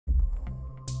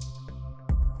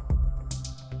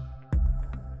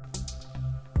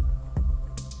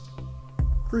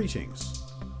Greetings.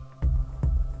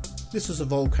 This is a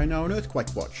volcano and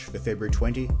earthquake watch for February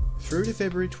 20 through to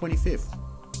February 25th.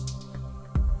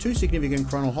 Two significant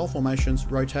coronal hole formations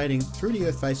rotating through the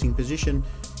Earth-facing position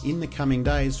in the coming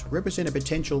days represent a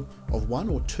potential of 1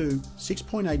 or 2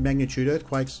 6.8 magnitude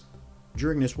earthquakes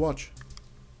during this watch.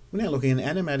 We're now looking at an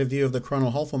animated view of the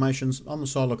coronal hole formations on the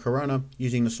solar corona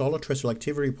using the Solar Terrestrial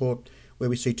Activity Report, where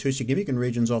we see two significant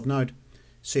regions of note.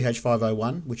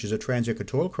 CH501, which is a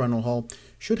trans-equatorial coronal hole,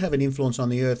 should have an influence on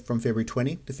the Earth from February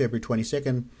 20 to February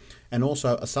 22nd, and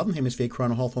also a southern hemisphere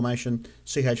coronal hole formation,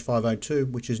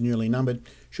 CH502, which is newly numbered,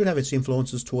 should have its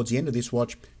influences towards the end of this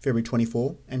watch, February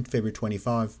 24 and February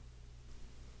 25.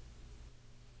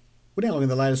 We're now looking at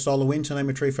the latest solar wind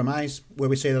telemetry from ACE, where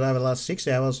we see that over the last 6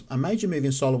 hours, a major move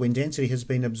in solar wind density has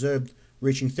been observed,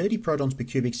 reaching 30 protons per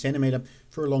cubic centimetre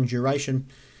for a long duration.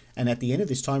 And at the end of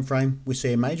this time frame, we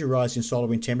see a major rise in solar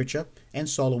wind temperature and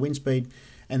solar wind speed,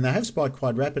 and they have spiked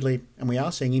quite rapidly, and we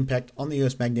are seeing impact on the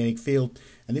Earth's magnetic field,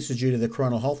 and this is due to the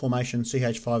coronal hole formation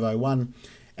CH501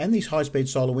 and this high-speed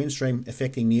solar wind stream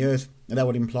affecting the Earth. And that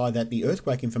would imply that the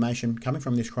earthquake information coming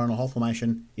from this coronal hole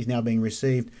formation is now being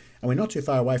received, and we're not too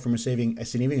far away from receiving a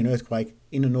significant earthquake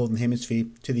in the northern hemisphere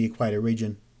to the equator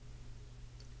region.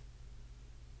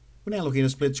 We're now looking at a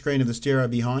split screen of the stereo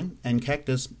behind and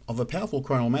cactus of a powerful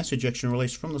coronal mass ejection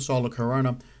released from the solar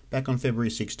corona back on February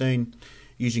 16.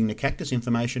 Using the cactus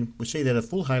information, we see that a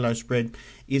full halo spread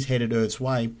is headed Earth's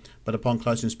way, but upon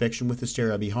close inspection with the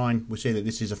stereo behind, we see that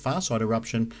this is a far side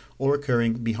eruption or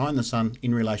occurring behind the Sun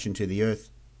in relation to the Earth.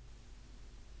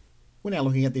 We're now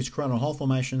looking at this coronal hole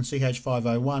formation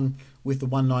CH501 with the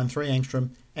 193 angstrom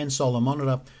and solar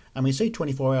monitor, and we see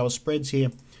 24-hour spreads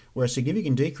here, where a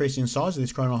significant decrease in size of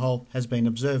this coronal hole has been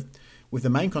observed, with the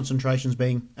main concentrations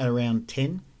being at around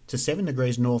 10 to 7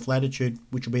 degrees north latitude,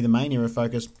 which will be the main area of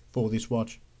focus for this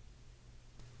watch.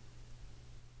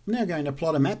 I'm now going to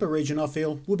plot a map of region I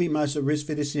feel will be most at risk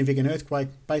for this significant earthquake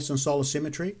based on solar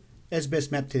symmetry as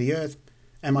best mapped to the Earth,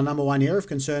 and my number one area of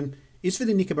concern is for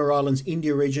the Nicobar Islands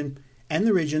India region and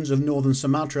the regions of northern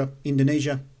Sumatra,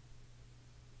 Indonesia.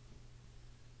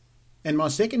 And my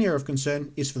second area of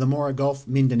concern is for the Moro Gulf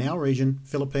Mindanao region,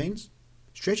 Philippines,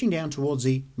 stretching down towards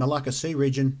the Molucca Sea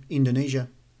region, Indonesia.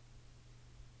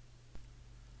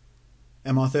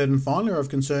 And my third and final area of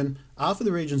concern are for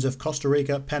the regions of Costa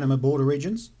Rica, Panama border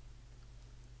regions,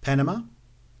 Panama,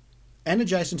 and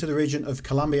adjacent to the region of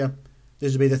Colombia.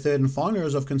 These will be the third and final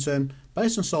areas of concern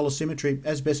based on solar symmetry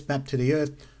as best mapped to the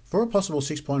Earth for a possible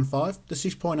 6.5 to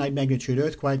 6.8 magnitude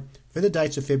earthquake for the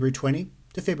dates of February 20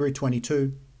 to February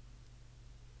 22.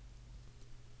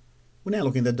 We're now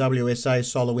looking at the WSA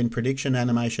solar wind prediction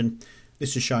animation.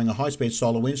 This is showing a high-speed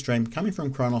solar wind stream coming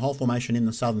from coronal hole formation in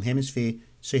the southern hemisphere,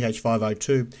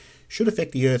 CH502, should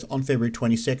affect the Earth on February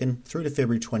 22nd through to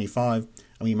February 25,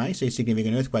 and we may see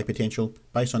significant earthquake potential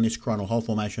based on this coronal hole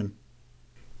formation.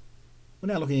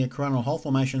 We're now looking at coronal hole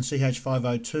formation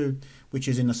CH502, which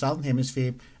is in the southern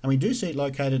hemisphere, and we do see it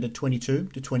located at 22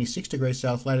 to 26 degrees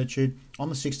south latitude on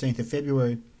the 16th of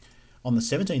February. On the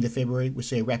 17th of February, we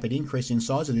see a rapid increase in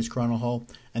size of this coronal hole,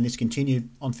 and this continued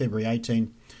on February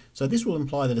 18. So this will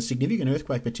imply that a significant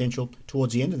earthquake potential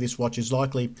towards the end of this watch is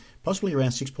likely, possibly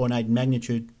around 6.8 in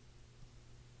magnitude.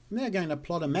 I'm now going to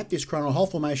plot and map this coronal hole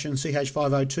formation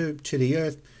CH502 to the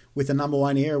Earth, with the number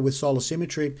one area with solar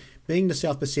symmetry being the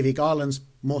South Pacific Islands,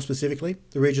 more specifically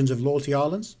the regions of Loyalty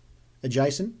Islands,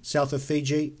 adjacent south of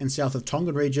Fiji and south of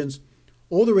Tongan regions,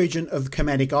 or the region of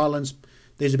Kermadec Islands.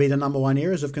 These will be the number one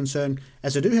areas of concern,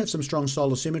 as they do have some strong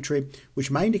solar symmetry,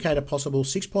 which may indicate a possible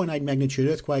 6.8 magnitude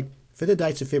earthquake for the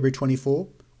dates of February 24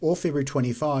 or February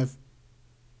 25.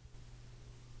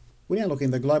 We're now looking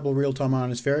at the global real-time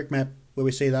ionospheric map, where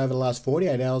we see that over the last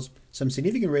 48 hours, some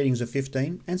significant readings of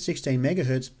 15 and 16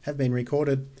 megahertz have been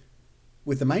recorded,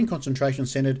 with the main concentration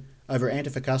centered over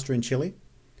Antofagasta in Chile.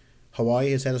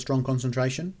 Hawaii has had a strong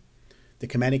concentration, the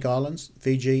Kermadec Islands,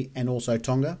 Fiji and also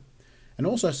Tonga, and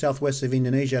also southwest of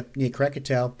Indonesia near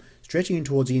Krakatau, stretching in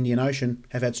towards the Indian Ocean,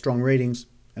 have had strong readings,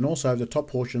 and also the top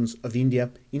portions of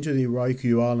India into the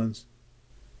Ryukyu Islands.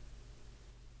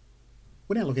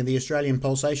 We're now looking at the Australian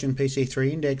Pulsation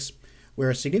PC3 Index, where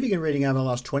a significant reading over the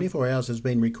last 24 hours has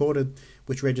been recorded,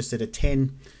 which registered at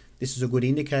 10. This is a good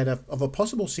indicator of a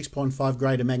possible 6.5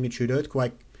 greater magnitude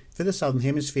earthquake for the southern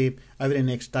hemisphere over the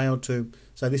next day or two,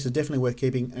 so this is definitely worth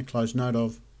keeping a close note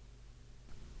of.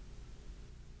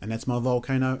 And that's my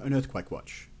volcano and earthquake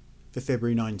watch for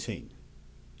February 19,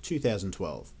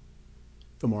 2012.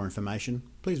 For more information,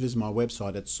 please visit my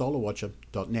website at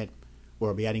solarwatcher.net,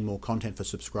 where I'll be adding more content for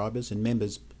subscribers and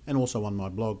members, and also on my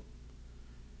blog.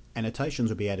 Annotations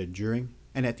will be added during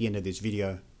and at the end of this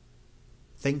video.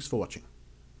 Thanks for watching.